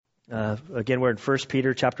Again, we're in 1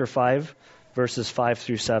 Peter chapter 5, verses 5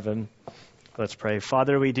 through 7. Let's pray.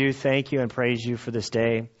 Father, we do thank you and praise you for this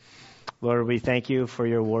day. Lord, we thank you for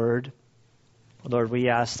your word. Lord, we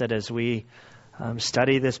ask that as we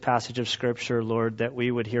study this passage of Scripture, Lord, that we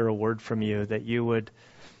would hear a word from you, that you would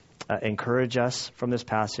encourage us from this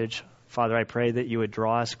passage. Father, I pray that you would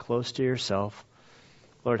draw us close to yourself.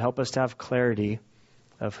 Lord, help us to have clarity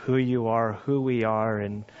of who you are, who we are,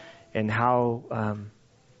 and how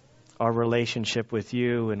our relationship with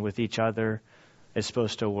you and with each other is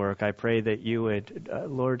supposed to work. I pray that you would,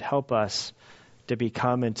 Lord, help us to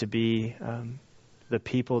become and to be the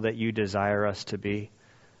people that you desire us to be.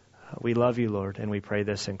 We love you, Lord, and we pray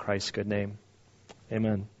this in Christ's good name.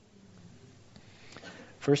 Amen.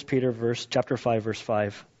 1 Peter chapter 5, verse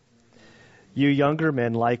 5. You younger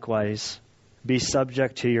men likewise, be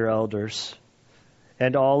subject to your elders,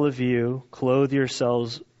 and all of you clothe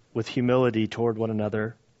yourselves with humility toward one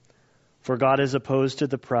another. For God is opposed to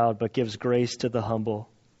the proud, but gives grace to the humble.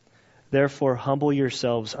 Therefore humble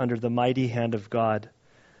yourselves under the mighty hand of God,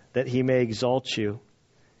 that he may exalt you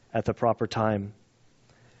at the proper time,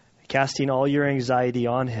 casting all your anxiety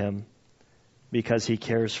on him, because he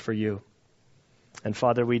cares for you. And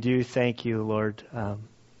Father, we do thank you, Lord.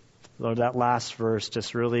 Lord, that last verse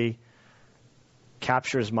just really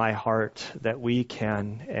captures my heart, that we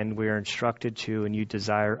can and we are instructed to, and you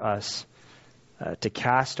desire us to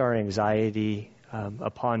cast our anxiety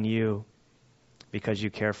upon you because you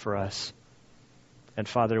care for us. And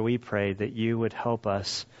Father, we pray that you would help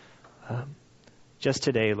us just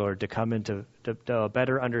today, Lord, to come into a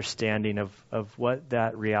better understanding of what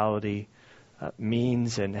that reality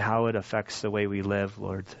means and how it affects the way we live,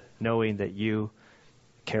 Lord, knowing that you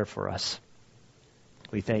care for us.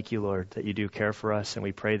 We thank you, Lord, that you do care for us, and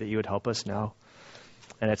we pray that you would help us now.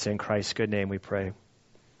 And it's in Christ's good name we pray.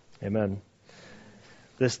 Amen.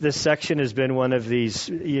 This section has been one of these,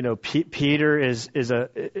 Peter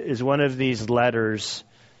is one of these letters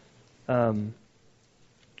that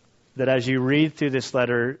as you read through this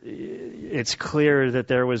letter, it's clear that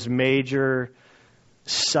there was major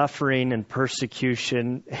suffering and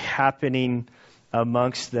persecution happening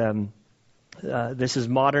amongst them. This is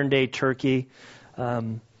modern day Turkey.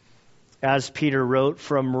 As Peter wrote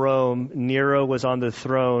from Rome, Nero was on the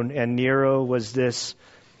throne, and Nero was this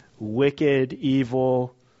wicked,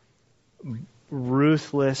 evil,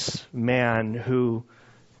 ruthless man who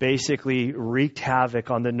basically wreaked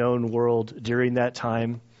havoc on the known world during that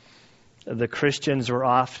time. The Christians were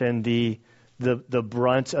often the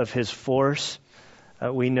brunt of his force.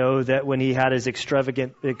 We know that when he had his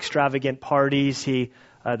extravagant parties,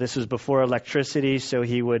 this was before electricity, so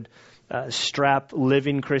he would strap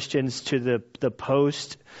living Christians to the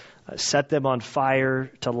post, set them on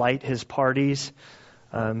fire to light his parties.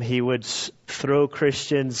 He would throw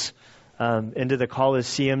Christians into the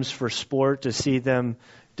Colosseums for sport to see them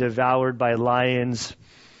devoured by lions.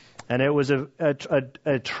 And it was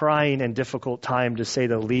a trying and difficult time, to say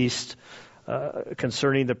the least,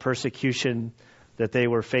 concerning the persecution that they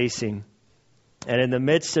were facing. And in the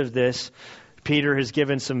midst of this, Peter has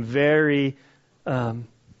given some very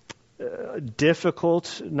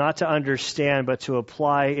difficult, not to understand, but to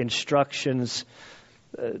apply instructions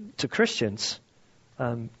to Christians,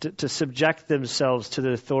 to subject themselves to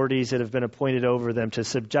the authorities that have been appointed over them, to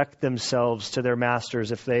subject themselves to their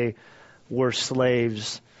masters if they were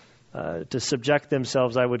slaves, to subject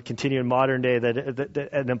themselves, I would continue in modern day, that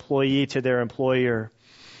an employee to their employer,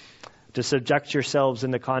 to subject yourselves in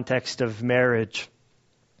the context of marriage.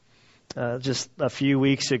 Just a few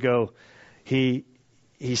weeks ago, he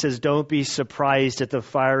says, don't be surprised at the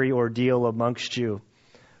fiery ordeal amongst you,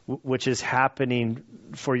 which is happening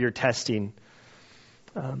for your testing.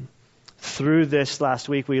 Through this last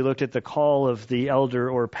week, we looked at the call of the elder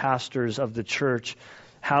or pastors of the church,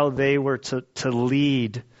 how they were to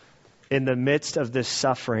lead in the midst of this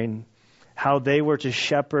suffering, how they were to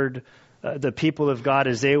shepherd the people of God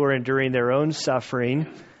as they were enduring their own suffering,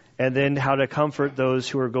 and then how to comfort those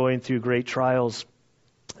who are going through great trials.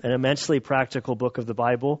 An immensely practical book of the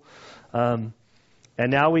Bible. And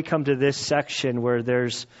now we come to this section where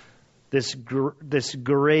there's this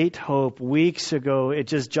great hope. Weeks ago, it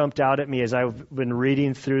just jumped out at me as I've been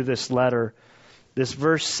reading through this letter. This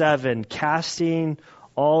verse 7, casting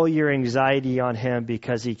all your anxiety on him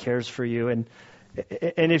because he cares for you. And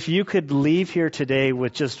if you could leave here today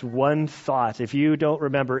with just one thought, if you don't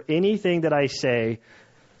remember anything that I say,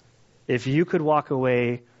 if you could walk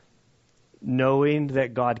away knowing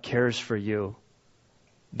that God cares for you,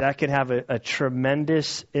 that can have a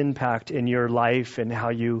tremendous impact in your life and how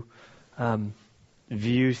you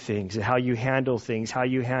view things, and how you handle things, how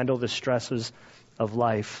you handle the stresses of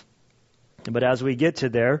life. But as we get to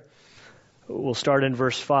there, we'll start in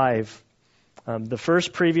verse 5. The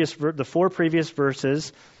four previous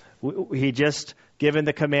verses, he just given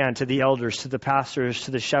the command to the elders, to the pastors,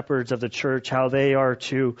 to the shepherds of the church, how they are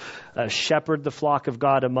to shepherd the flock of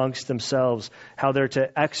God amongst themselves, how they're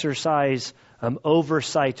to exercise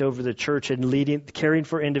oversight over the church and caring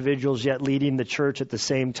for individuals, yet leading the church at the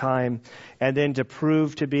same time, and then to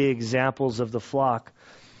prove to be examples of the flock.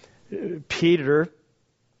 Peter,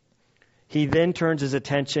 he then turns his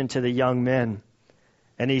attention to the young men,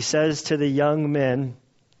 and he says to the young men,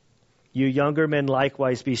 "You younger men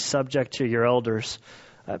likewise be subject to your elders."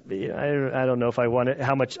 I don't know if I wanted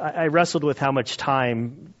I wrestled with how much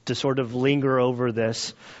time to sort of linger over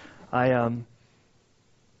this.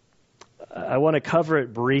 I want to cover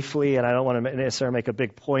it briefly, and I don't want to necessarily make a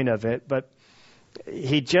big point of it, but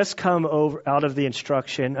he just come out of the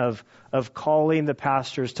instruction of calling the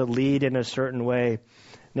pastors to lead in a certain way.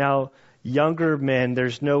 Now, younger men,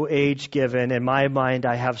 there's no age given. In my mind,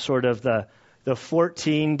 I have sort of the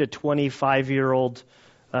 14 to 25-year-old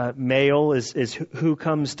male is who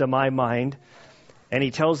comes to my mind. And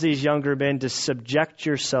he tells these younger men to subject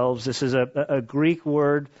yourselves. This is a Greek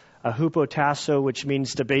word, a hupotasso, which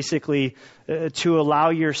means to basically to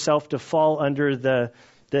allow yourself to fall under the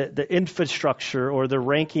infrastructure or the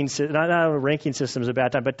ranking system. Not a ranking system is a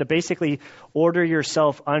bad time, but to basically order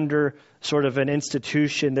yourself under sort of an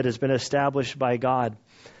institution that has been established by God.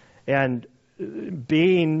 And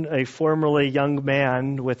being a formerly young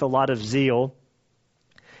man with a lot of zeal,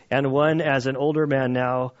 and one as an older man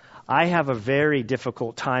now, I have a very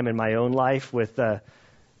difficult time in my own life with the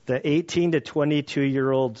 18 to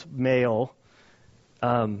 22-year-old male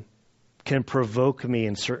can provoke me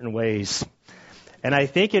in certain ways. And I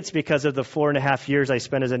think it's because of the 4.5 years I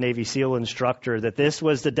spent as a Navy SEAL instructor that this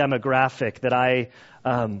was the demographic that I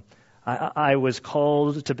was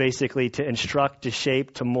called to basically to instruct, to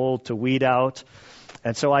shape, to mold, to weed out.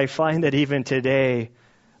 And so I find that even today,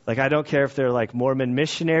 like I don't care if they're like Mormon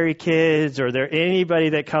missionary kids or they're anybody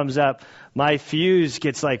that comes up, my fuse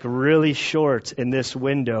gets like really short in this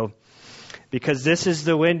window because this is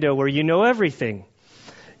the window where you know everything.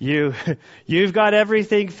 You've got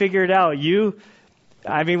everything figured out.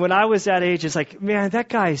 When I was that age, it's like, man, that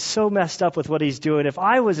guy is so messed up with what he's doing. If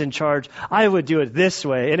I was in charge, I would do it this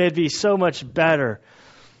way, and it'd be so much better.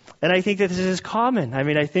 And I think that this is common.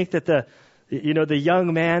 I think that the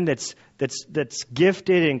young man that's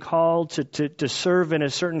gifted and called to serve in a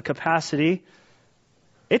certain capacity,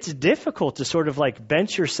 it's difficult to sort of like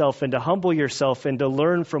bench yourself and to humble yourself and to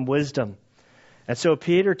learn from wisdom. And so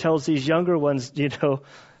Peter tells these younger ones,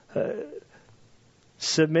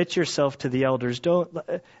 submit yourself to the elders.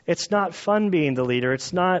 It's not fun being the leader.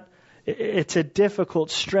 It's a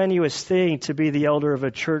difficult, strenuous thing to be the elder of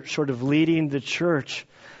a church, sort of leading the church.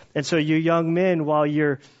 And so you young men, while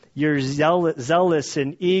you're zealous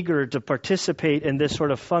and eager to participate in this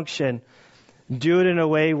sort of function, do it in a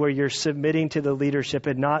way where you're submitting to the leadership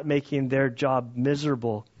and not making their job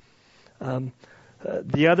miserable.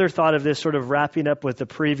 The other thought of this, sort of wrapping up with the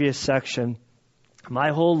previous section,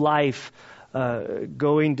 my whole life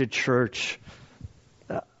going to church.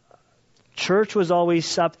 Church was always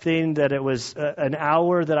something that it was an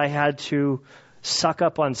hour that I had to suck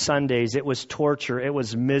up on Sundays. It was torture. It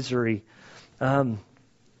was misery.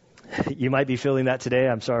 You might be feeling that today.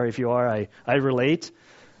 I'm sorry if you are. I relate.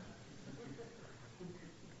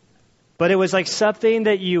 But it was like something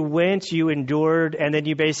that you went, you endured, and then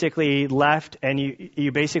you basically left and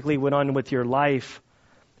you basically went on with your life.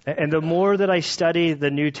 And the more that I study the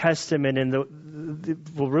New Testament and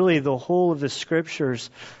really the whole of the Scriptures,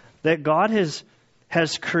 that God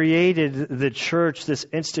has created the church, this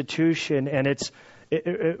institution, and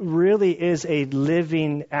it really is a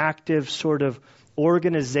living, active sort of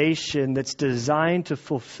organization that's designed to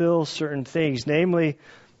fulfill certain things, namely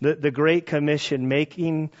the Great Commission,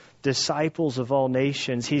 making disciples of all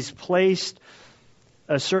nations. He's placed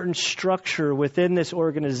a certain structure within this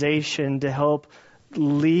organization to help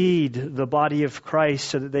lead the body of Christ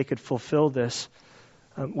so that they could fulfill this.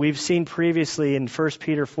 We've seen previously in 1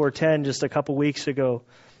 Peter 4:10, just a couple weeks ago,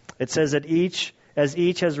 it says that each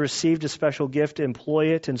has received a special gift,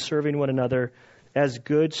 employ it in serving one another as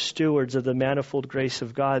good stewards of the manifold grace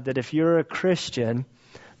of God. That if you're a Christian,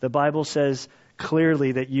 the Bible says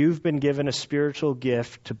clearly that you've been given a spiritual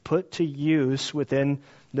gift to put to use within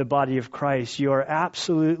the body of Christ. You are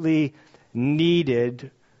absolutely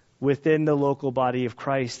needed within the local body of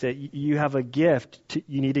Christ, that you have a gift,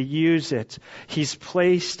 you need to use it. He's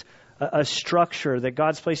placed a structure, that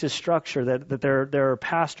God's placed a structure, that there are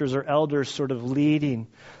pastors or elders sort of leading.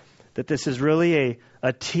 that this is really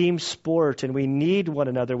a team sport, and we need one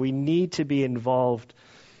another. We need to be involved.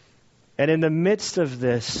 And in the midst of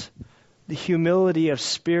this, the humility of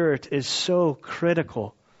spirit is so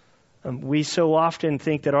critical. We so often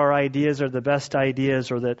think that our ideas are the best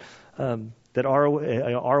ideas, or that our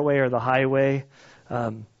way or the highway.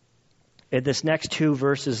 In this next two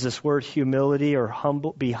verses, this word humility or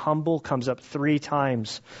humble, be humble, comes up 3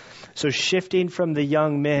 times. So shifting from the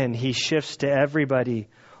young men, he shifts to everybody,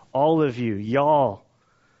 all of you, y'all,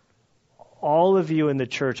 all of you in the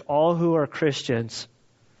church, all who are Christians.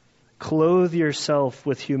 Clothe yourself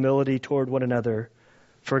with humility toward one another.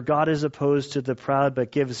 For God is opposed to the proud,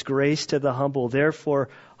 but gives grace to the humble. Therefore,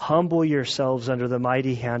 humble yourselves under the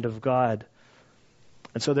mighty hand of God.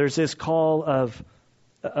 And so there's this call of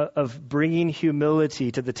bringing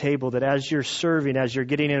humility to the table, that as you're serving, as you're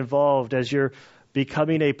getting involved, as you're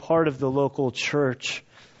becoming a part of the local church,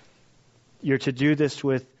 you're to do this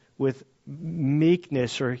with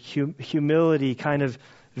meekness or humility, kind of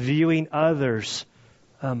viewing others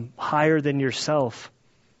higher than yourself.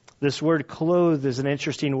 This word clothe is an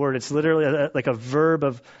interesting word. It's literally like a verb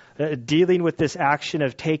of dealing with this action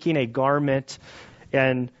of taking a garment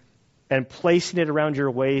and placing it around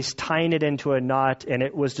your waist, tying it into a knot, and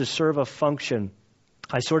it was to serve a function.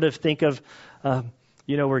 I sort of think of,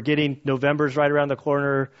 November's right around the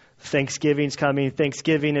corner, Thanksgiving's coming.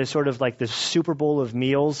 Thanksgiving is sort of like the Super Bowl of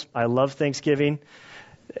meals. I love Thanksgiving.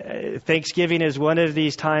 Thanksgiving is one of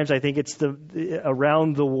these times, I think it's at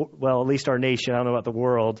least our nation, I don't know about the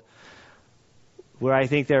world, where I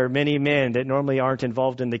think there are many men that normally aren't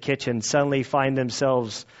involved in the kitchen suddenly find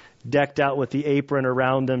themselves decked out with the apron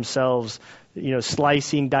around themselves,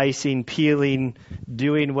 slicing, dicing, peeling,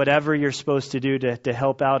 doing whatever you're supposed to do to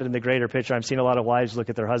help out in the greater picture. I'm seeing a lot of wives look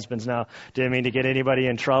at their husbands now. Didn't mean to get anybody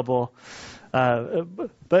in trouble.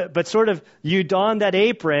 But sort of you don that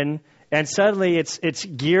apron, and suddenly it's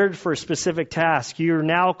geared for a specific task. You're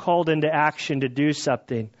now called into action to do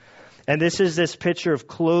something. And this is this picture of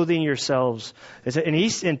clothing yourselves.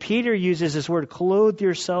 And Peter uses this word, clothe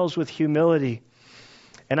yourselves with humility.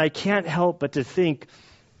 And I can't help but to think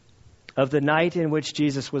of the night in which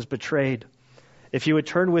Jesus was betrayed. If you would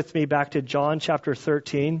turn with me back to John chapter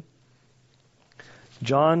 13.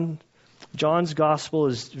 John's gospel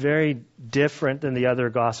is very different than the other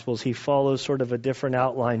gospels. He follows sort of a different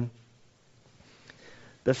outline.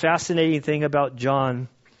 The fascinating thing about John,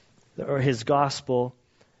 or his gospel,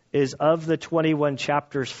 is of the 21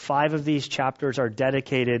 chapters, 5 of these chapters are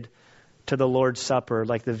dedicated to the Lord's Supper,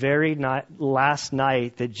 like the very last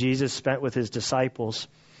night that Jesus spent with his disciples.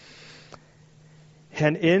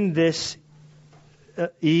 And in this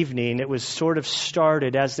evening, it was sort of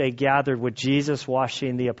started as they gathered with Jesus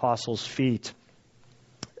washing the apostles' feet.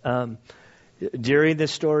 During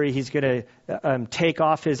this story, he's going to take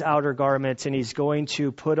off his outer garments, and he's going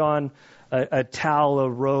to put on a towel, a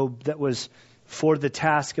robe that was for the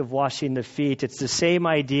task of washing the feet. It's the same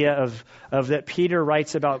idea of that Peter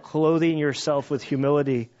writes about clothing yourself with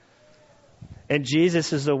humility. And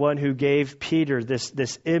Jesus is the one who gave Peter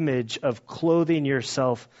this image of clothing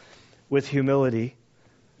yourself with humility.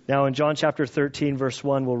 Now in John chapter 13, verse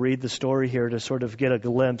 1, we'll read the story here to sort of get a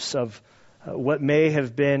glimpse of what may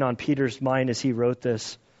have been on Peter's mind as he wrote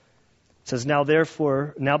this. It says, Now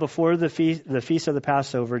before the feast of the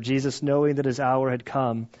Passover, Jesus, knowing that his hour had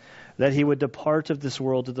come, that he would depart of this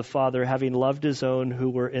world to the Father, having loved his own who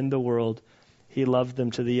were in the world, he loved them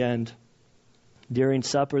to the end. During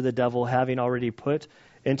supper, the devil, having already put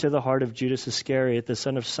into the heart of Judas Iscariot, the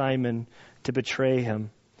son of Simon, to betray him,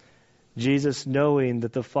 Jesus, knowing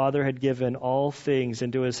that the Father had given all things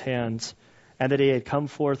into his hands, and that he had come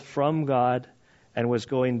forth from God and was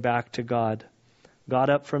going back to God, got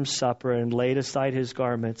up from supper and laid aside his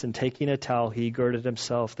garments, and taking a towel, he girded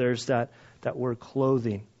himself. There's that word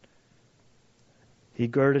clothing. He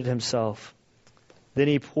girded himself. Then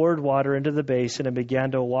he poured water into the basin and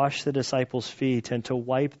began to wash the disciples' feet and to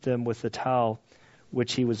wipe them with the towel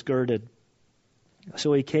which he was girded.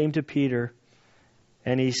 So he came to Peter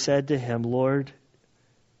and he said to him, Lord,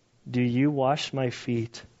 do you wash my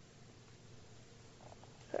feet?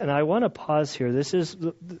 And I want to pause here.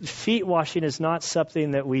 Feet washing is not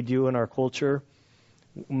something that we do in our culture.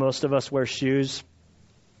 Most of us wear shoes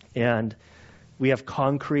and we have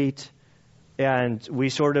concrete, and we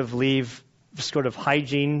sort of leave sort of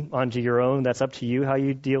hygiene onto your own. That's up to you how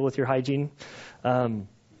you deal with your hygiene. But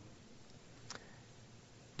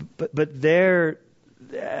there,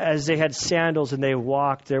 as they had sandals and they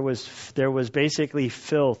walked, there was basically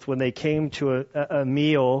filth. When they came to a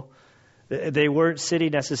meal, they weren't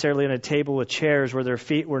sitting necessarily on a table with chairs where their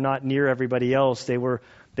feet were not near everybody else. They were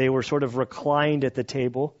sort of reclined at the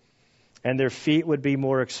table. and their feet would be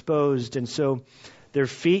more exposed. And so their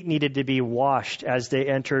feet needed to be washed as they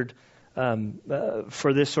entered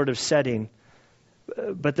for this sort of setting.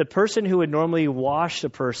 But the person who would normally wash the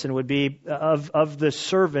person would be, of the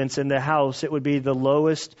servants in the house, it would be the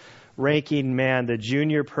lowest ranking man. The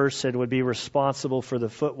junior person would be responsible for the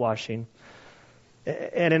foot washing.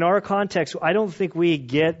 And in our context, I don't think we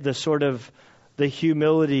get the sort of the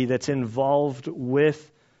humility that's involved with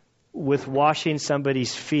washing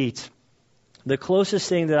somebody's feet. The closest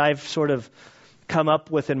thing that I've sort of come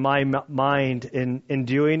up with in my mind in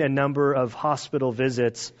doing a number of hospital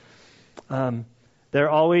visits, there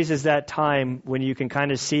always is that time when you can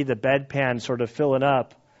kind of see the bedpan sort of filling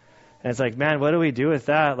up. And it's like, man, what do we do with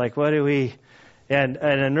that? Like, what do we... And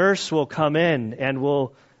a nurse will come in and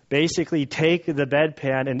will basically take the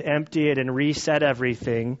bedpan and empty it and reset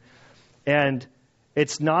everything. And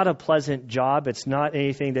it's not a pleasant job. It's not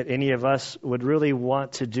anything that any of us would really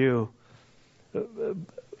want to do.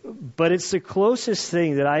 But it's the closest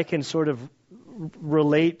thing that I can sort of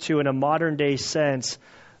relate to in a modern day sense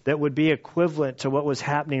that would be equivalent to what was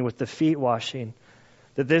happening with the feet washing.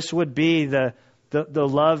 That this would be the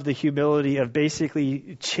love, the humility of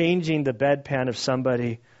basically changing the bedpan of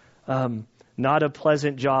somebody. Not a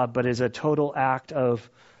pleasant job, but is a total act of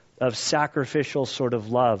sacrificial sort of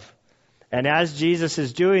love. And as Jesus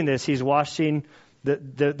is doing this, he's washing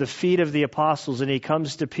the feet of the apostles, and he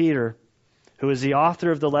comes to Peter, who is the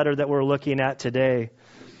author of the letter that we're looking at today.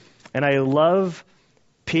 And I love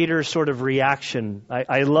Peter's sort of reaction.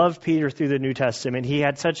 I love Peter through the New Testament. He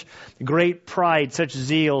had such great pride, such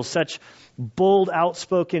zeal, such bold,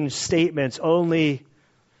 outspoken statements, only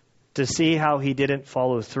to see how he didn't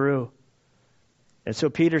follow through. And so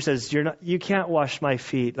Peter says, you can't wash my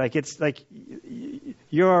feet. Like, it's like,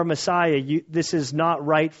 you're our Messiah. This is not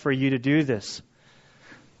right for you to do this.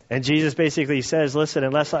 And Jesus basically says, listen,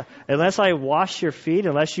 unless I wash your feet,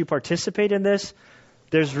 unless you participate in this,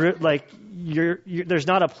 there's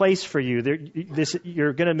not a place for you.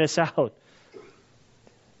 You're going to miss out.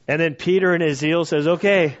 And then Peter in his zeal says,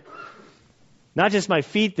 okay, not just my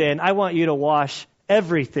feet then, I want you to wash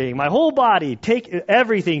everything, my whole body. Take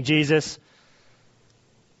everything, Jesus.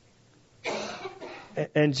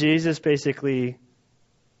 And Jesus basically,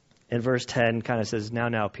 in verse 10, kind of says,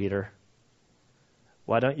 now, Peter,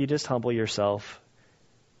 why don't you just humble yourself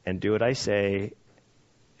and do what I say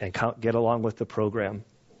and get along with the program?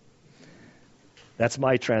 That's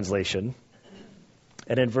my translation.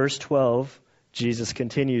 And in verse 12, Jesus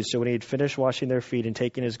continues. So when he had finished washing their feet and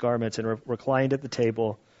taking his garments and reclined at the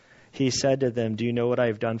table, he said to them, do you know what I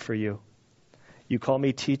have done for you? You call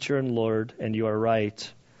me teacher and Lord, and you are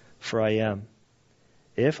right, for I am.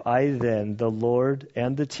 If I then, the Lord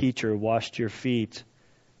and the teacher, washed your feet,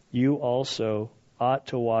 you also ought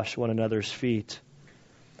to wash one another's feet.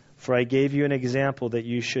 For I gave you an example that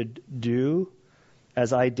you should do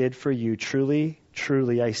as I did for you. Truly,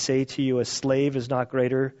 truly, I say to you, a slave is not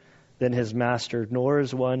greater than his master, nor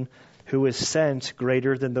is one who is sent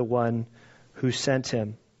greater than the one who sent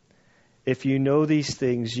him. If you know these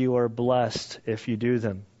things, you are blessed if you do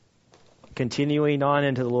them. Continuing on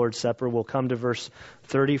into the Lord's Supper, we'll come to verse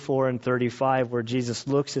 34 and 35, where Jesus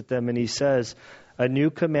looks at them and he says, a new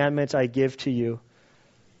commandment I give to you,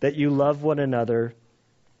 that you love one another,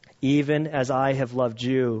 even as I have loved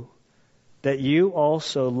you, that you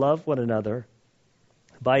also love one another.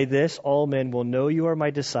 By this all men will know you are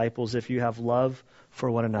my disciples, if you have love for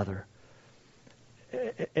one another.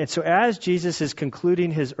 And so as Jesus is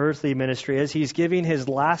concluding his earthly ministry, as he's giving his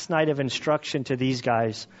last night of instruction to these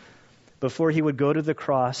guys, before he would go to the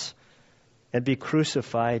cross and be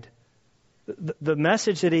crucified, the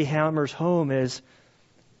message that he hammers home is,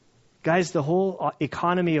 guys, the whole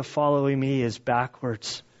economy of following me is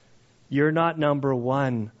backwards. You're not number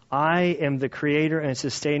one. I am the creator and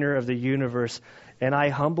sustainer of the universe, and I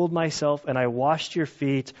humbled myself and I washed your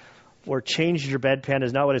feet, or changed your bedpan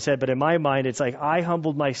is not what it said, but in my mind it's like I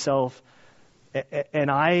humbled myself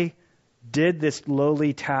and I did this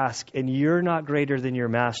lowly task, and you're not greater than your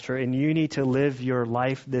master, and you need to live your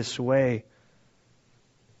life this way,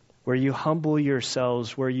 where you humble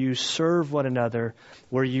yourselves, where you serve one another,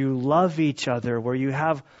 where you love each other, where you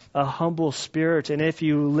have a humble spirit. And if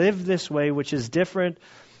you live this way, which is different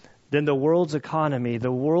than the world's economy,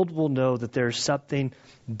 the world will know that there's something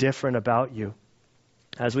different about you.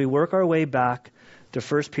 As we work our way back to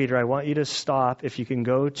 1 Peter, I want you to stop, if you can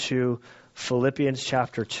go to Philippians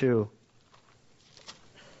chapter 2.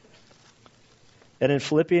 And in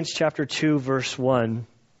Philippians chapter 2, verse 1,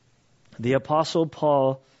 the Apostle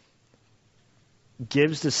Paul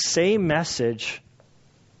gives the same message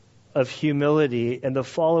of humility and the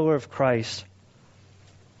follower of Christ.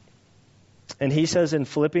 And he says in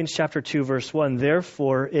Philippians chapter 2, verse 1,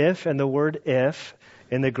 therefore, if, and the word if,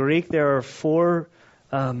 in the Greek there are four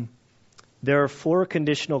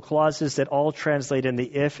conditional clauses that all translate in the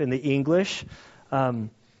if in the English.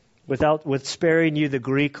 With sparing you the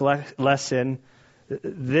Greek lesson,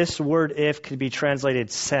 this word if could be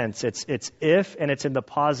translated since. It's if, and it's in the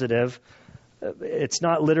positive. It's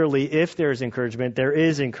not literally if there is encouragement, there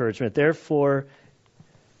is encouragement. Therefore,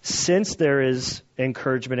 since there is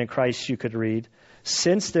encouragement in Christ, you could read,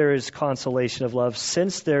 since there is consolation of love,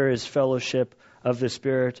 since there is fellowship of the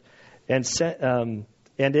Spirit, and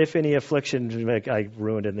if any affliction, I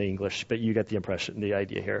ruined it in the English, but you get the impression, the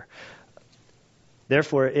idea here.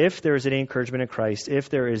 Therefore, if there is any encouragement in Christ, if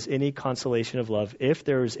there is any consolation of love, if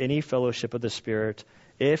there is any fellowship of the Spirit,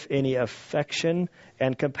 if any affection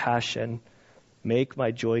and compassion, make my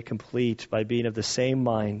joy complete by being of the same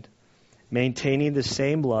mind, maintaining the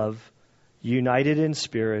same love, united in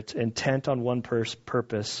spirit, intent on one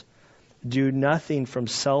purpose. Do nothing from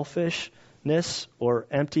selfishness or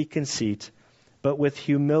empty conceit, but with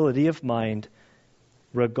humility of mind,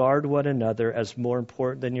 regard one another as more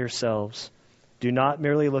important than yourselves. Do not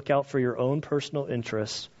merely look out for your own personal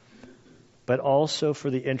interests, but also for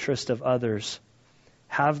the interest of others.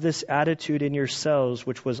 Have this attitude in yourselves,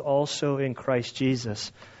 which was also in Christ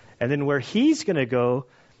Jesus. And then where he's going to go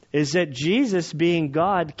is that Jesus, being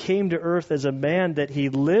God, came to earth as a man, that he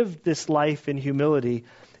lived this life in humility,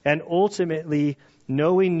 and ultimately,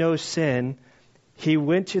 knowing no sin, he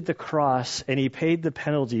went to the cross and he paid the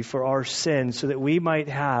penalty for our sin so that we might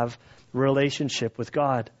have relationship with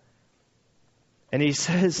God. And he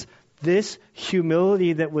says this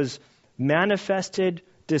humility that was manifested,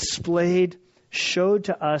 displayed, showed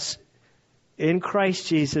to us in Christ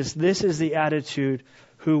Jesus, this is the attitude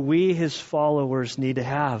who we, his followers, need to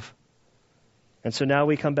have. And so now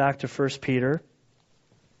we come back to 1 Peter.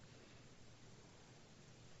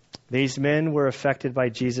 These men were affected by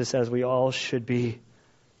Jesus, as we all should be.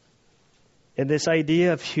 And this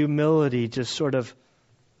idea of humility just sort of,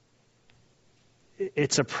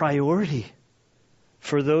 it's a priority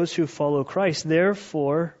for those who follow Christ.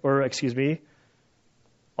 Therefore,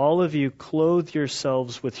 all of you clothe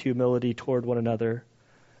yourselves with humility toward one another.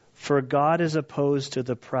 For God is opposed to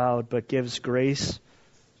the proud, but gives grace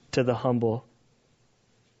to the humble.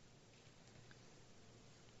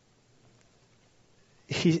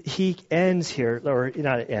 He ends here, or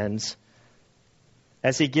not ends,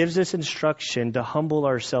 as he gives us instruction to humble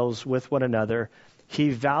ourselves with one another, he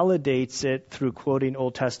validates it through quoting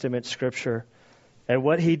Old Testament scripture. And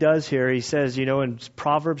what he does here, he says, in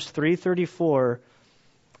Proverbs 3:34,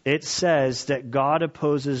 it says that God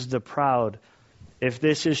opposes the proud. If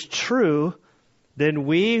this is true, then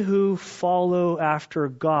we who follow after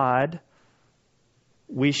God,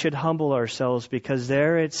 we should humble ourselves, because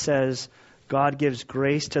there it says God gives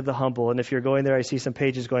grace to the humble. And if you're going there, I see some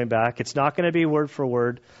pages going back. It's not going to be word for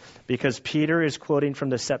word, because Peter is quoting from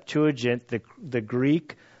the Septuagint, the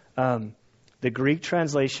Greek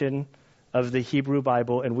translation of the Hebrew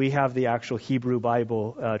Bible, and we have the actual Hebrew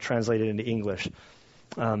Bible translated into English.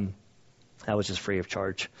 That was just free of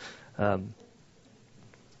charge.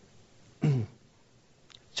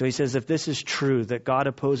 So he says, if this is true, that God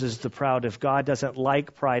opposes the proud, if God doesn't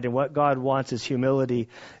like pride, and what God wants is humility,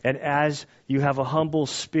 and as you have a humble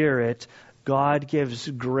spirit, God gives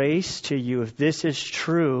grace to you. If this is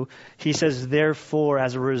true, he says, therefore,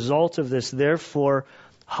 as a result of this, therefore,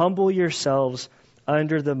 humble yourselves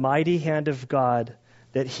under the mighty hand of God,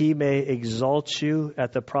 that he may exalt you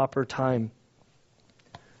at the proper time.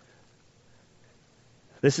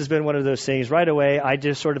 This has been one of those things. Right away, I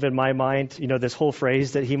just sort of in my mind, this whole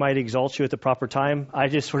phrase that he might exalt you at the proper time, I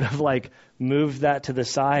just sort of moved that to the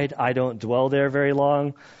side. I don't dwell there very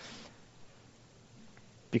long.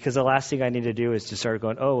 Because the last thing I need to do is to start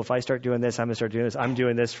going, if I start doing this, I'm going to start doing this. I'm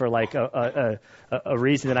doing this for a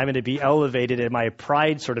reason that I'm going to be elevated, and my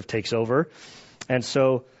pride sort of takes over. And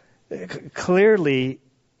so clearly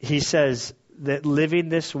he says that living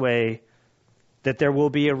this way, that there will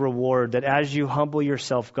be a reward, that as you humble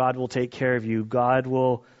yourself, God will take care of you. God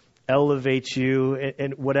will elevate you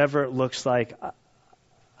in whatever it looks like.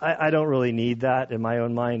 I don't really need that in my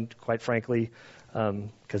own mind, quite frankly,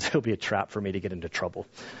 because it'll be a trap for me to get into trouble.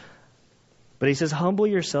 But he says, humble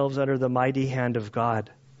yourselves under the mighty hand of God.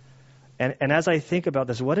 And as I think about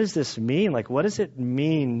this, what does this mean? What does it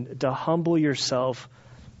mean to humble yourself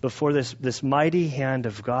before this mighty hand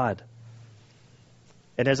of God?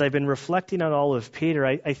 And as I've been reflecting on all of Peter,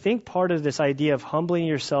 I think part of this idea of humbling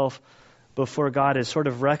yourself before God is sort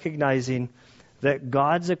of recognizing that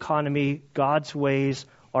God's economy, God's ways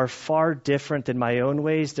are far different than my own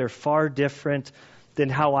ways. They're far different than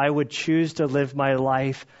how I would choose to live my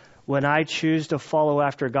life. When I choose to follow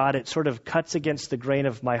after God, it sort of cuts against the grain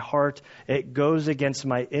of my heart. It goes against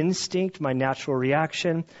my instinct, my natural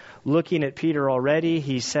reaction. Looking at Peter already,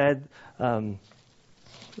 he said,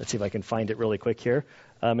 let's see if I can find it really quick here.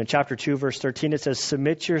 In chapter 2, verse 13, it says,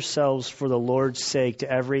 submit yourselves for the Lord's sake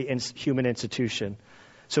to every human institution.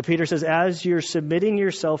 So Peter says, as you're submitting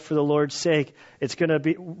yourself for the Lord's sake, it's going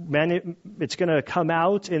to come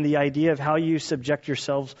out in the idea of how you subject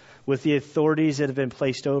yourselves with the authorities that have been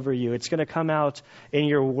placed over you. It's going to come out in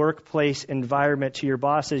your workplace environment to your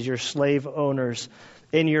bosses, your slave owners,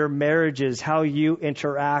 in your marriages, how you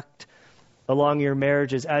interact along your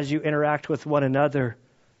marriages, as you interact with one another.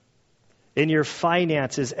 In your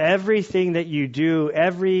finances, everything that you do,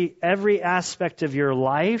 every aspect of your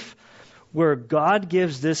life, where God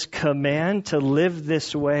gives this command to live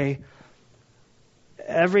this way.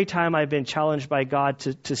 Every time I've been challenged by God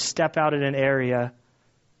to step out in an area,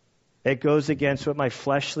 it goes against what my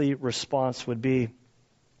fleshly response would be.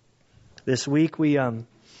 This week, we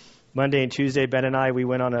Monday and Tuesday, Ben and I, we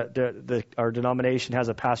went on our denomination has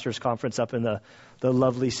a pastor's conference up in the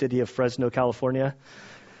lovely city of Fresno, California.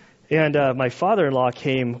 And my father-in-law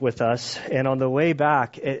came with us, and on the way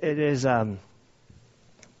back,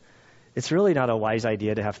 it's really not a wise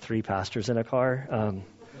idea to have 3 pastors in a car.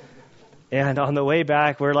 And on the way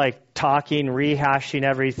back, we're like talking, rehashing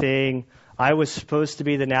everything. I was supposed to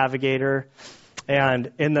be the navigator.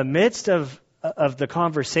 And in the midst of the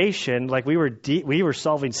conversation, like we were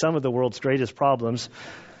solving some of the world's greatest problems.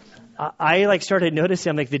 I like started noticing,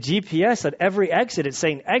 I'm like, the GPS at every exit, it's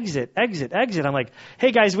saying exit, exit, exit. I'm like,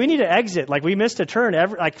 hey guys, we need to exit. Like we missed a turn.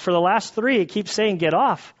 Like for the last 3, it keeps saying get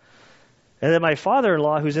off. And then my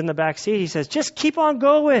father-in-law, who's in the back seat, he says, just keep on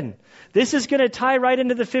going. This is going to tie right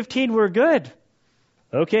into the 15. We're good.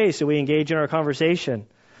 Okay, so we engage in our conversation.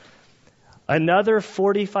 Another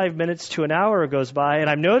 45 minutes to an hour goes by, and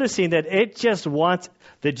I'm noticing that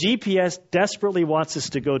the GPS desperately wants us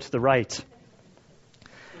to go to the right.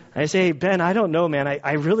 I say, hey, Ben, I don't know, man.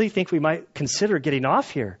 I really think we might consider getting off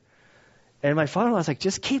here. And my father-in-law's like,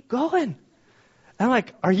 just keep going. And I'm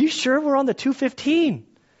like, are you sure we're on the 215?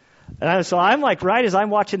 And so I'm like, right as I'm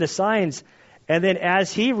watching the signs, and then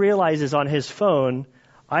as he realizes on his phone,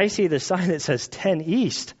 I see the sign that says 10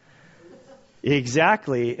 East.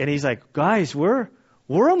 Exactly. And he's like, guys, we're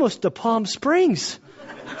almost to Palm Springs.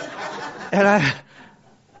 And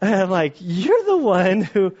I'm like, you're the one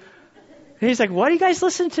who... And he's like, why do you guys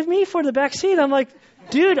listen to me for the back seat? I'm like,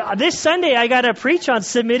 dude, this Sunday I got to preach on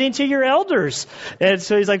submitting to your elders. And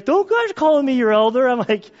so he's like, don't go calling me your elder. I'm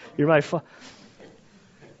like, you're my father.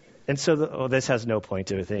 And so, this has no point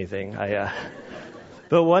to anything.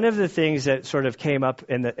 But one of the things that sort of came up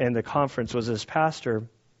in the conference was this pastor.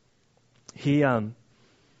 It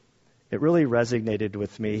really resonated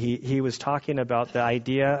with me. He was talking about the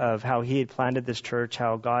idea of how he had planted this church,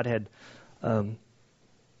 how God had,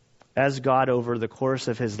 as God over the course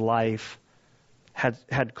of his life,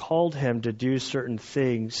 had called him to do certain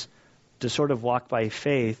things, to sort of walk by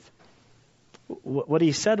faith. What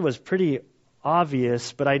he said was pretty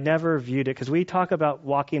obvious, but I never viewed it, because we talk about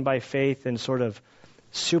walking by faith in sort of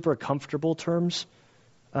super comfortable terms,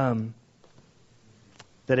 that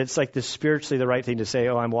it's like spiritually the right thing to say,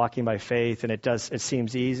 oh, I'm walking by faith, and it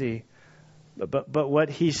seems easy. But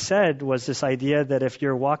what he said was this idea that if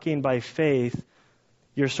you're walking by faith,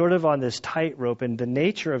 you're sort of on this tightrope, and the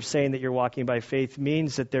nature of saying that you're walking by faith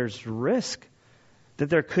means that there's risk,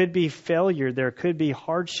 that there could be failure, there could be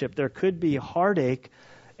hardship, there could be heartache.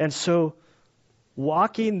 And so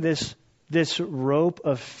walking this rope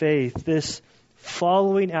of faith, this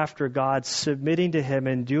following after God, submitting to him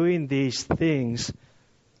and doing these things,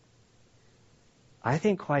 I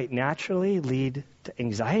think quite naturally lead to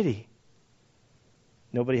anxiety.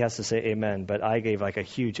 Nobody has to say amen, but I gave like a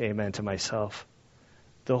huge amen to myself.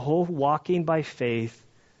 The whole walking by faith,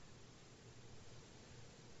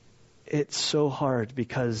 it's so hard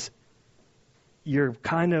because you're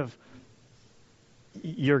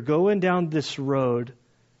going down this road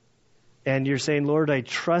and you're saying, Lord, I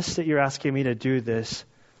trust that you're asking me to do this.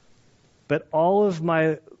 But all of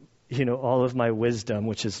my wisdom,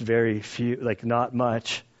 which is very few, like not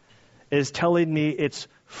much, is telling me it's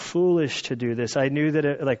foolish to do this. I knew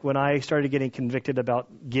that when I started getting convicted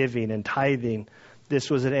about giving and tithing, this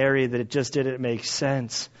was an area that it just didn't make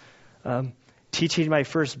sense. Teaching my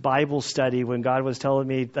first Bible study when God was telling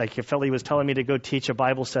me, like I felt he was telling me to go teach a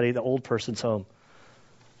Bible study at the old person's home.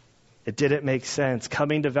 It didn't make sense.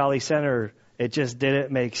 Coming to Valley Center, it just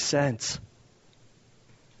didn't make sense.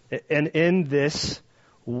 And in this,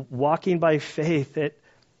 walking by faith,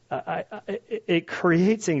 it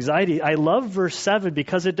creates anxiety. I love verse 7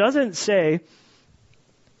 because it doesn't say,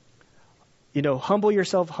 humble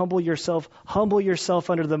yourself, humble yourself, humble yourself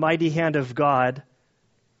under the mighty hand of God.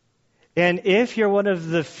 And if you're one of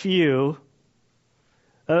the few,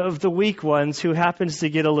 of the weak ones who happens to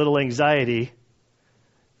get a little anxiety,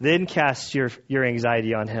 then cast your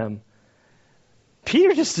anxiety on him.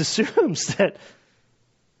 Peter just assumes that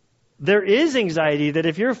there is anxiety, that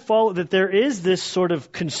if you're that there is this sort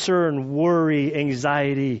of concern, worry,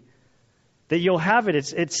 anxiety, that you'll have it.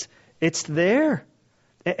 It's there.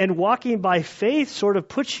 And walking by faith sort of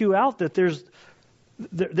puts you out that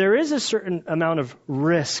there is a certain amount of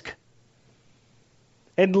risk.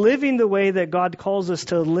 And living the way that God calls us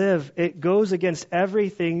to live, it goes against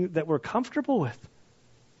everything that we're comfortable with.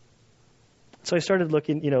 So I started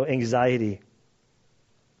looking, anxiety.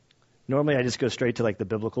 Normally I just go straight to like the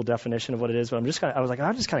biblical definition of what it is, but I'm just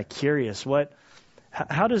kind of curious,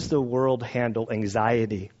 how does the world handle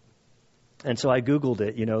anxiety? And so I Googled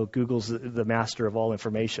it. Google's the master of all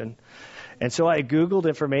information. And so I Googled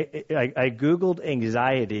I Googled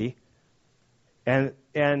anxiety, and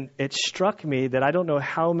it struck me that I don't know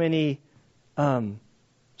how many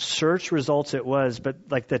search results it was, but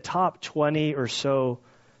like the top 20 or so,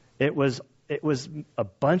 it was a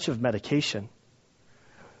bunch of medication.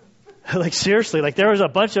 Like seriously, like there was a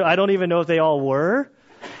bunch of, I don't even know if they all were,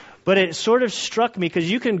 but it sort of struck me because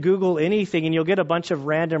you can Google anything and you'll get a bunch of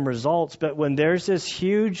random results. But when there's this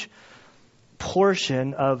huge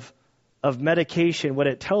portion of medication, what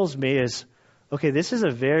it tells me is, okay, this is a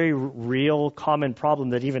very real common problem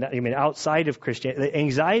that even outside of Christianity,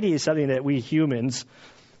 anxiety is something that we humans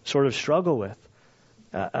sort of struggle with.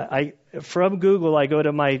 From Google, I go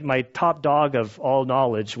to my top dog of all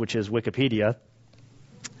knowledge, which is Wikipedia.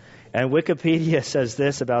 And Wikipedia says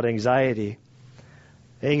this about anxiety.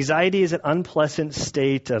 Anxiety is an unpleasant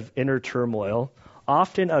state of inner turmoil,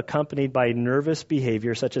 often accompanied by nervous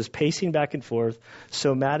behavior such as pacing back and forth,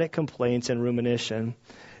 somatic complaints, and rumination.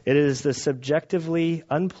 It is the subjectively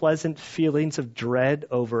unpleasant feelings of dread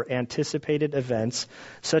over anticipated events,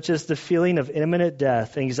 such as the feeling of imminent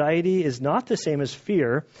death. Anxiety is not the same as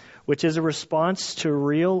fear, which is a response to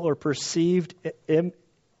real or perceived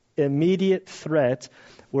immediate threat,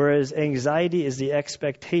 whereas anxiety is the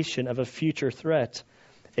expectation of a future threat.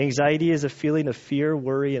 Anxiety is a feeling of fear,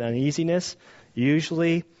 worry, and uneasiness,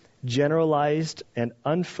 usually generalized and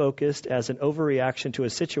unfocused as an overreaction to a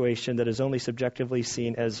situation that is only subjectively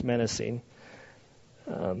seen as menacing.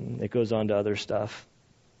 It goes on to other stuff.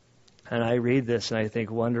 And I read this and I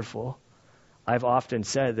think, wonderful. I've often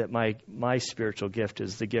said that my spiritual gift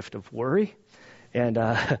is the gift of worry. And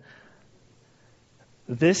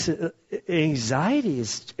this anxiety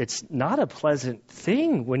it's not a pleasant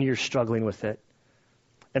thing when you're struggling with it.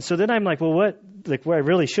 And so then I'm like, well, where I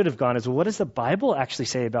really should have gone is, well, what does the Bible actually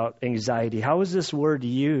say about anxiety? How is this word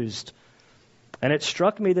used? And it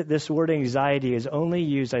struck me that this word anxiety is only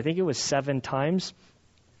used, I think it was 7 times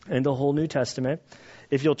in the whole New Testament.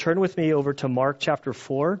 If you'll turn with me over to Mark chapter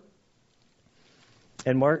 4.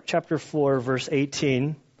 And Mark chapter 4, verse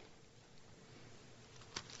 18.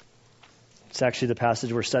 It's actually the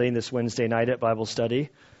passage we're studying this Wednesday night at Bible study.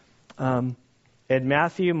 In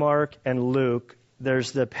Matthew, Mark, and Luke,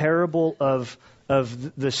 there's the parable of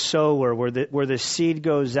the sower where the seed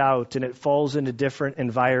goes out and it falls into different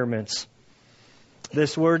environments.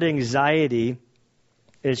 This word anxiety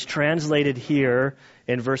is translated here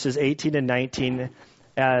in verses 18 and 19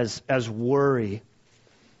 as worry.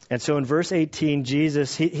 And so in verse 18,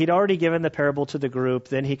 Jesus, he'd already given the parable to the group.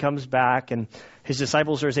 Then he comes back and his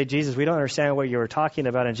disciples are saying, Jesus, we don't understand what you were talking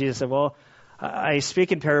about. And Jesus said, well, I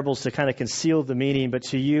speak in parables to kind of conceal the meaning, but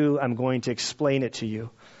to you, I'm going to explain it to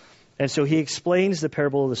you. And so he explains the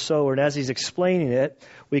parable of the sower. And as he's explaining it,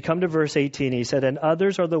 we come to verse 18. He said, and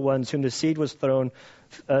others are the ones whom the seed was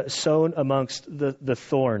sown amongst the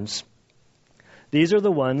thorns. These are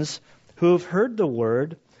the ones who have heard the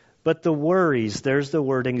word, but the worries, there's the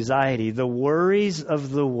word anxiety, the worries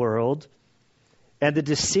of the world and the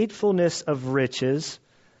deceitfulness of riches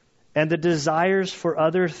and the desires for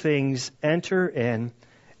other things enter in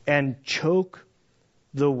and choke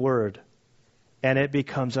the word, and it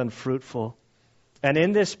becomes unfruitful. And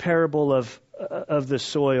in this parable of the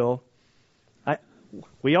soil,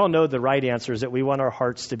 we all know the right answer is that we want our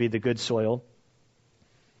hearts to be the good soil.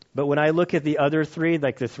 But when I look at the other 3,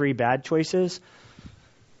 like the 3 bad choices,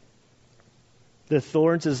 the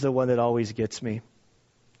thorns is the one that always gets me.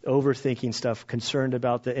 Overthinking stuff, concerned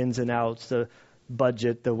about the ins and outs, the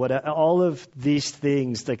budget, all of these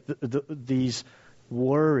things, like these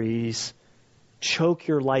worries, choke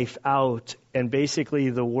your life out, and basically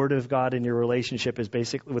the Word of God in your relationship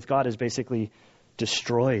with God is basically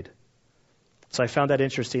destroyed. So I found that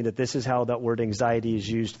interesting that this is how that word anxiety is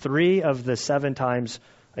used. 3 of the 7 times,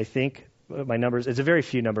 I think, my numbers, it's a very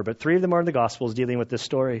few number, but 3 of them are in the Gospels dealing with this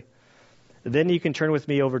story. Then you can turn with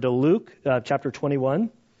me over to Luke chapter 21.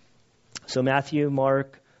 So Matthew,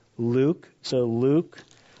 Mark, Luke. So Luke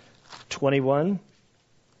 21,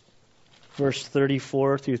 verse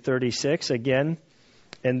 34 through 36. Again,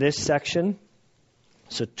 in this section,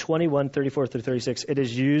 so 21, 34 through 36, it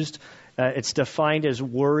is used, it's defined as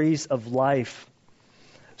worries of life.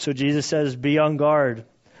 So Jesus says, be on guard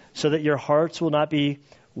so that your hearts will not be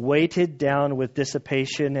weighted down with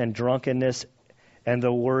dissipation and drunkenness and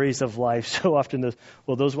the worries of life. So often, those,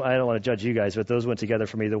 I don't want to judge you guys, but those went together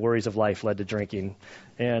for me. The worries of life led to drinking.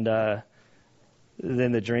 And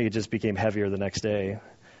then the drink, it just became heavier the next day.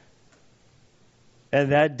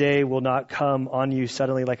 And that day will not come on you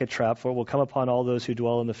suddenly like a trap, for it will come upon all those who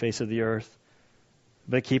dwell on the face of the earth.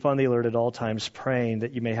 But keep on the alert at all times, praying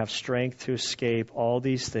that you may have strength to escape all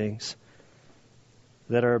these things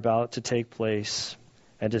that are about to take place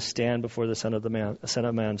and to stand before the Son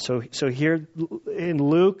of Man. So here in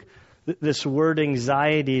Luke, this word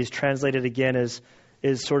anxiety is translated again as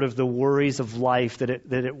sort of the worries of life, that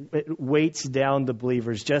it weights down the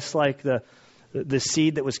believers, just like the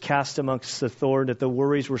seed that was cast amongst the thorn, that the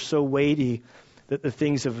worries were so weighty that the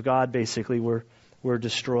things of God basically were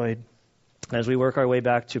destroyed. As we work our way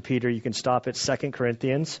back to Peter, you can stop at 2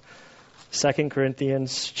 Corinthians. 2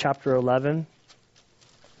 Corinthians chapter 11.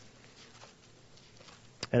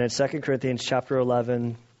 And in 2 Corinthians chapter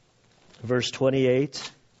 11, verse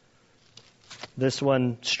 28, this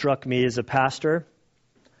one struck me as a pastor.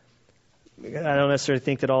 I don't necessarily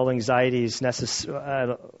think that all anxiety is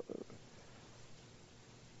necessary.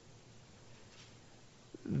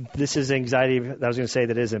 This is anxiety. I was going to say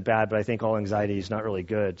that isn't bad, but I think all anxiety is not really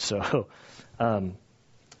good. So,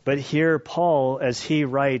 but here Paul, as he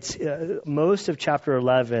writes, most of chapter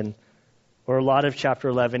 11, or a lot of chapter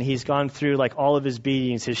 11, he's gone through like all of his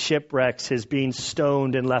beatings, his shipwrecks, his being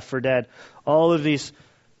stoned and left for dead, all of these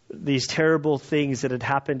terrible things that had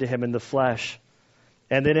happened to him in the flesh.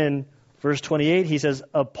 And then in verse 28, he says,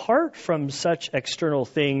 apart from such external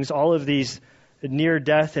things, all of these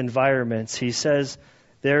near-death environments, he says,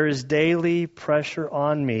 there is daily pressure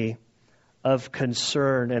on me of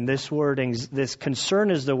concern. And this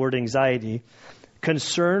concern is the word anxiety.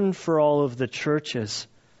 Concern for all of the churches.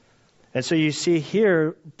 And so you see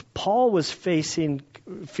here, Paul was feeling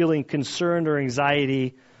concerned or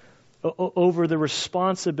anxiety over the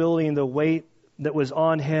responsibility and the weight that was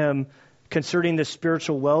on him concerning the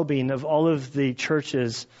spiritual well-being of all of the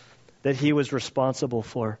churches that he was responsible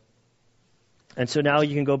for. And so now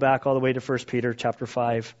you can go back all the way to 1 Peter chapter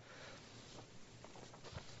 5.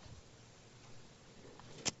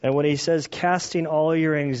 And when he says, casting all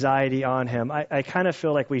your anxiety on him, I kind of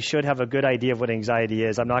feel like we should have a good idea of what anxiety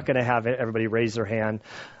is. I'm not going to have everybody raise their hand,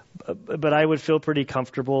 but I would feel pretty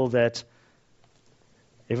comfortable that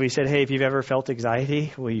if we said, hey, if you've ever felt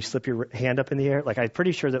anxiety, will you slip your hand up in the air? Like, I'm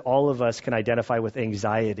pretty sure that all of us can identify with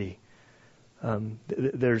anxiety.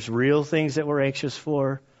 There's real things that we're anxious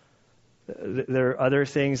for. There are other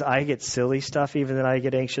things. I get silly stuff even that I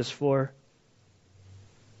get anxious for.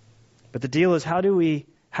 But the deal is, how do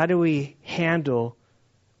we handle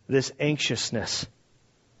this anxiousness?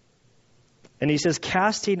 And he says,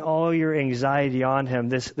 casting all your anxiety on him.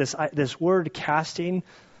 This word casting,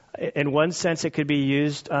 in one sense, it could be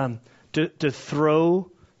used to throw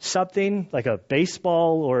something like a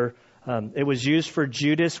baseball, or it was used for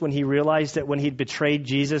Judas when he realized that when he'd betrayed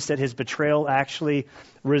Jesus, that his betrayal actually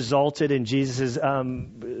resulted in Jesus'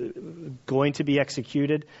 going to be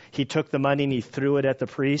executed. He took the money and he threw it at the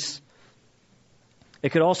priests.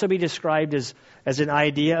 It could also be described as an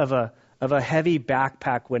idea of a heavy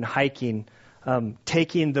backpack when hiking,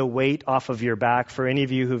 taking the weight off of your back. For any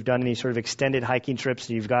of you who've done any sort of extended hiking trips,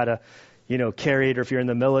 you've got to, carry it, or if you're in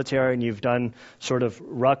the military and you've done sort of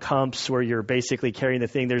ruck humps where you're basically carrying the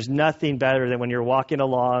thing, there's nothing better than when you're walking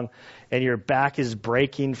along and your back is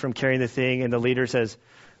breaking from carrying the thing, and the leader says,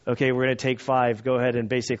 okay, we're going to take 5. Go ahead and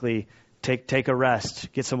basically take a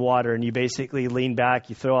rest, get some water, and you basically lean back,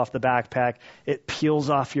 you throw off the backpack, it peels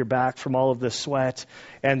off your back from all of the sweat,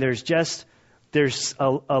 and there's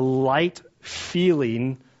a light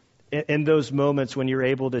feeling in those moments when you're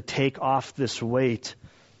able to take off this weight.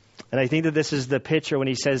 And I think that this is the picture when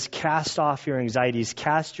he says, cast off your anxieties,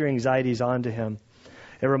 cast your anxieties onto him.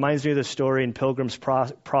 It reminds me of the story in Pilgrim's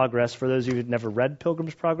Progress. For those of you who've never read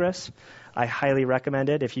Pilgrim's Progress, I highly recommend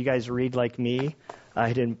it. If you guys read like me,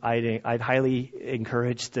 I'd highly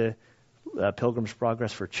encourage to Pilgrim's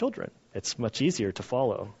Progress for children. It's much easier to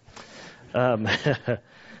follow. But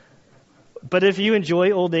if you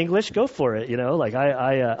enjoy Old English, go for it. Like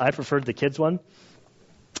I preferred the kids one,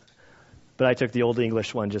 but I took the Old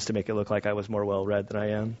English one just to make it look like I was more well-read than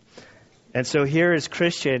I am. And so here as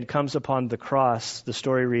Christian comes upon the cross, the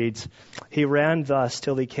story reads, he ran thus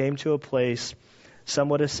till he came to a place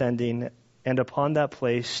somewhat ascending, and upon that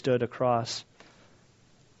place stood a cross,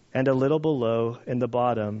 and a little below in the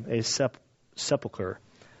bottom a sepulchre.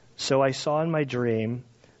 So I saw in my dream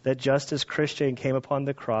that just as Christian came upon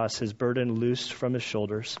the cross, his burden loosed from his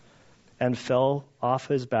shoulders and fell off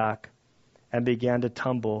his back and began to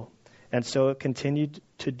tumble. And so it continued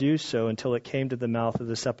to do so until it came to the mouth of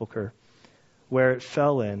the sepulchre, where it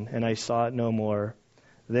fell in, and I saw it no more.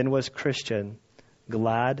 Then was Christian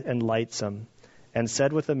glad and lightsome, and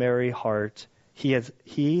said with a merry heart,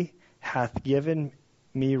 He hath given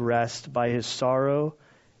me rest by his sorrow,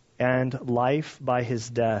 and life by his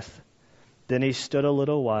death. Then he stood a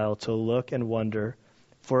little while to look and wonder,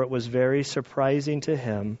 for it was very surprising to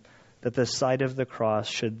him that the sight of the cross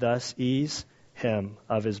should thus ease him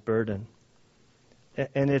of his burden.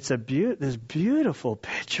 And it's this beautiful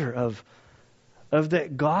picture of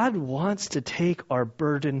that God wants to take our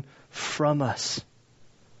burden from us.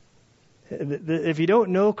 If you don't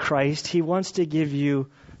know Christ, he wants to give you,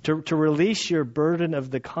 to release your burden of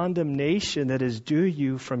the condemnation that is due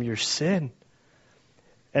you from your sin.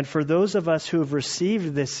 And for those of us who have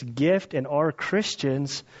received this gift and are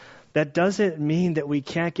Christians, that doesn't mean that we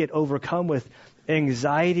can't get overcome with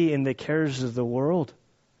anxiety and the cares of the world.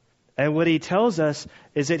 And what he tells us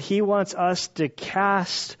is that he wants us to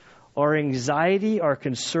cast our anxiety, our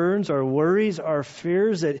concerns, our worries, our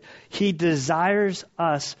fears, that he desires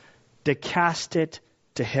us to cast it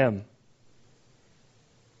to him.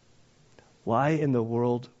 Why in the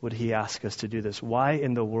world would he ask us to do this? Why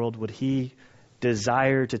in the world would he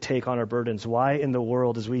desire to take on our burdens? Why in the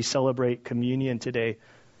world, as we celebrate communion today,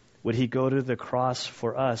 would he go to the cross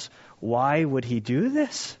for us? Why would he do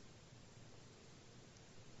this?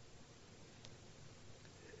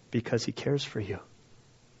 Because he cares for you.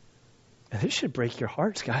 And this should break your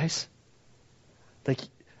hearts, guys. Like,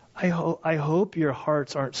 I hope your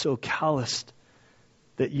hearts aren't so calloused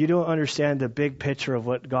that you don't understand the big picture of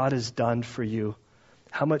what God has done for you,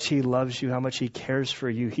 how much he loves you, how much he cares for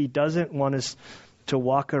you. He doesn't want us to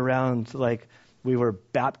walk around like we were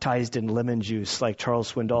baptized in lemon juice, like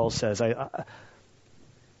Charles Swindoll says.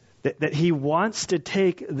 That he wants to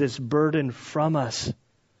take this burden from us.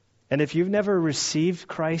 And if you've never received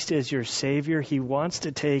Christ as your Savior, he wants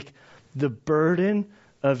to take the burden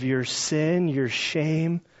of your sin, your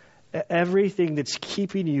shame, everything that's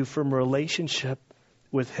keeping you from relationship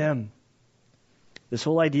with him. This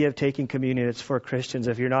whole idea of taking communion, it's for Christians.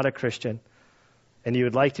 If you're not a Christian and you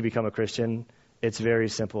would like to become a Christian, it's very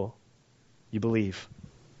simple. You believe.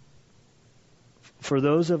 For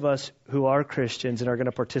those of us who are Christians and are going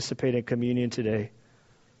to participate in communion today,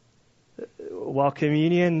 while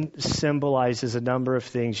communion symbolizes a number of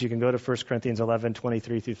things, you can go to 1 Corinthians 11,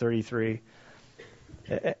 23 through 33.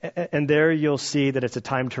 And there you'll see that it's a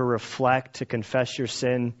time to reflect, to confess your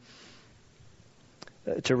sin,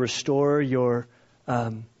 to restore your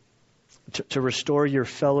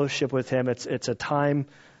fellowship with him. It's a time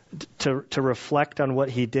to reflect on what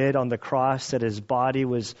he did on the cross, that his body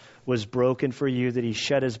was broken for you, that he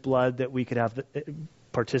shed his blood, that we could have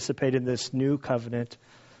participate in this new covenant.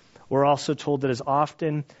 We're also told that as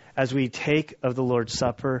often as we take of the Lord's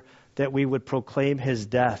Supper, that we would proclaim his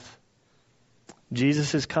death.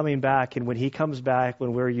 Jesus is coming back, and when he comes back,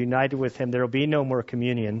 when we're united with him, there will be no more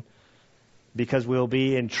communion, because we'll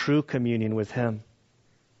be in true communion with him.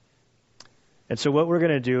 And so what we're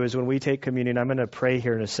going to do is when we take communion, I'm going to pray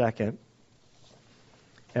here in a second.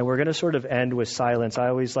 And we're going to sort of end with silence.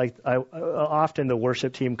 Often the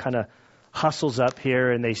worship team kind of hustles up here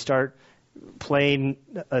and they start playing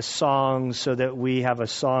a song so that we have a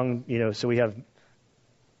song, so we have,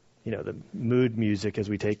 the mood music as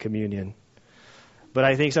we take communion. But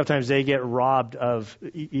I think sometimes they get robbed of,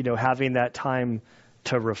 having that time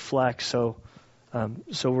to reflect. So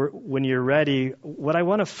when you're ready, what I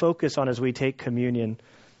want to focus on as we take communion,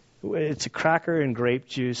 it's a cracker and grape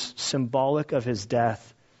juice, symbolic of his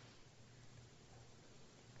death.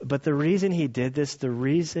 But the reason he did this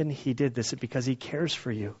is because he cares for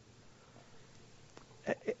you.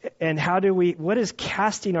 And what is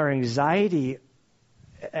casting our anxiety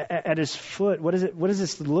at his foot? What does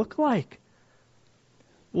this look like?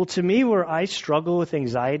 Well, to me, where I struggle with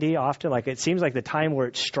anxiety often, it seems like the time where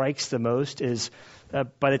it strikes the most is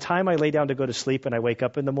by the time I lay down to go to sleep and I wake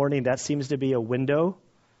up in the morning, that seems to be a window.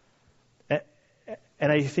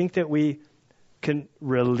 And I think that we can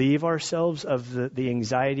relieve ourselves of the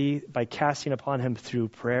anxiety by casting upon him through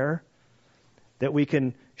prayer, that we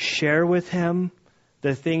can share with him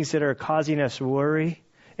the things that are causing us worry.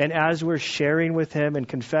 And as we're sharing with him and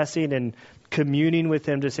confessing and communing with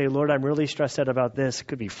him to say, Lord, I'm really stressed out about this. It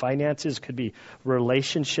could be finances, it could be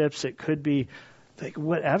relationships, it could be like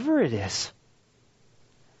whatever it is.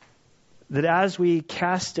 That as we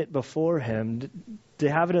cast it before him, to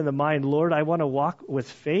have it in the mind, Lord, I want to walk with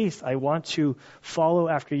faith. I want to follow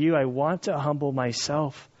after you. I want to humble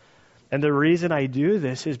myself. And the reason I do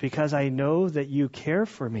this is because I know that you care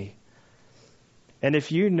for me. And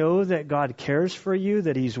if you know that God cares for you,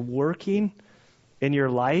 that he's working in your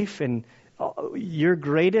life, and your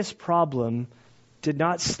greatest problem did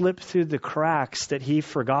not slip through the cracks that he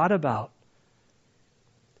forgot about.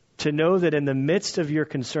 To know that in the midst of your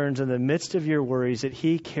concerns, in the midst of your worries, that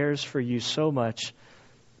he cares for you so much,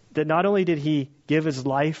 that not only did he give his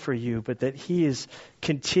life for you, but that he is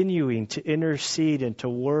continuing to intercede and to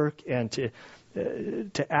work and to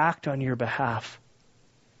act on your behalf.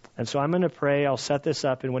 And so I'm going to pray. I'll set this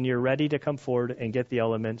up, and when you're ready to come forward and get the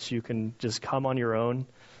elements, you can just come on your own.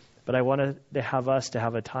 But I wanted to have us to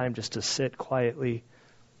have a time just to sit quietly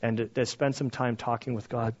and to spend some time talking with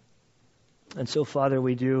God. And so, Father,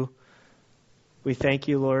 we thank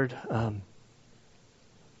you, Lord,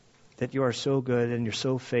 that you are so good and you're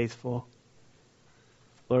so faithful.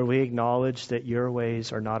 Lord, we acknowledge that your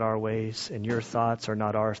ways are not our ways and your thoughts are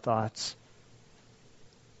not our thoughts.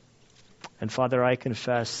 And Father, I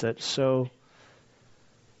confess that so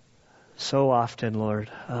often, Lord,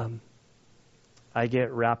 I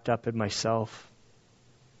get wrapped up in myself.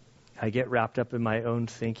 I get wrapped up in my own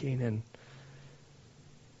thinking, and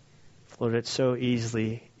Lord, it's so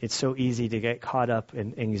easy to get caught up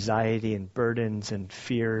in anxiety and burdens and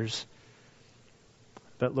fears.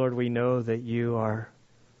 But Lord, we know that you are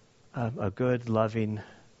a good, loving,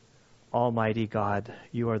 almighty God.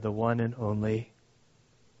 You are the one and only.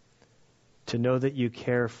 To know that you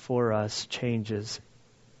care for us changes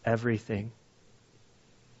everything.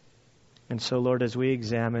 And so, Lord, as we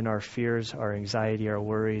examine our fears, our anxiety, our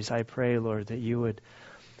worries, I pray, Lord, that you would,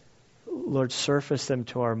 Lord, surface them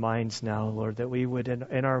to our minds now, Lord, that we would,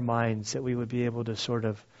 in our minds, that we would be able to sort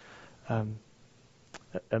of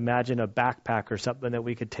imagine a backpack or something that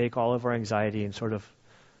we could take all of our anxiety and sort of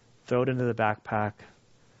throw it into the backpack,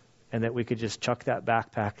 and that we could just chuck that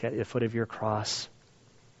backpack at the foot of your cross.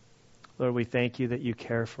 Lord, we thank you that you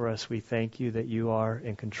care for us. We thank you that you are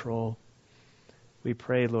in control. We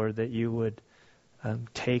pray, Lord, that you would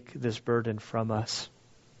take this burden from us.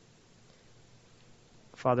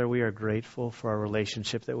 Father, we are grateful for our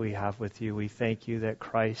relationship that we have with you. We thank you that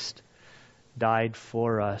Christ died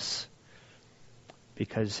for us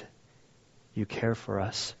because you care for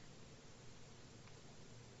us.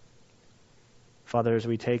 Father, as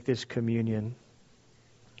we take this communion,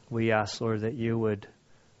 we ask, Lord, that you would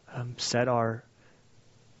set our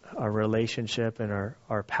relationship and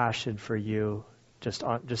our passion for you, just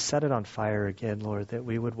set it on fire again, Lord, that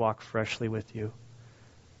we would walk freshly with you.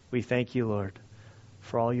 We thank you, Lord,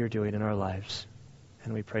 for all you're doing in our lives.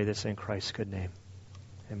 And we pray this in Christ's good name.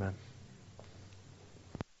 Amen.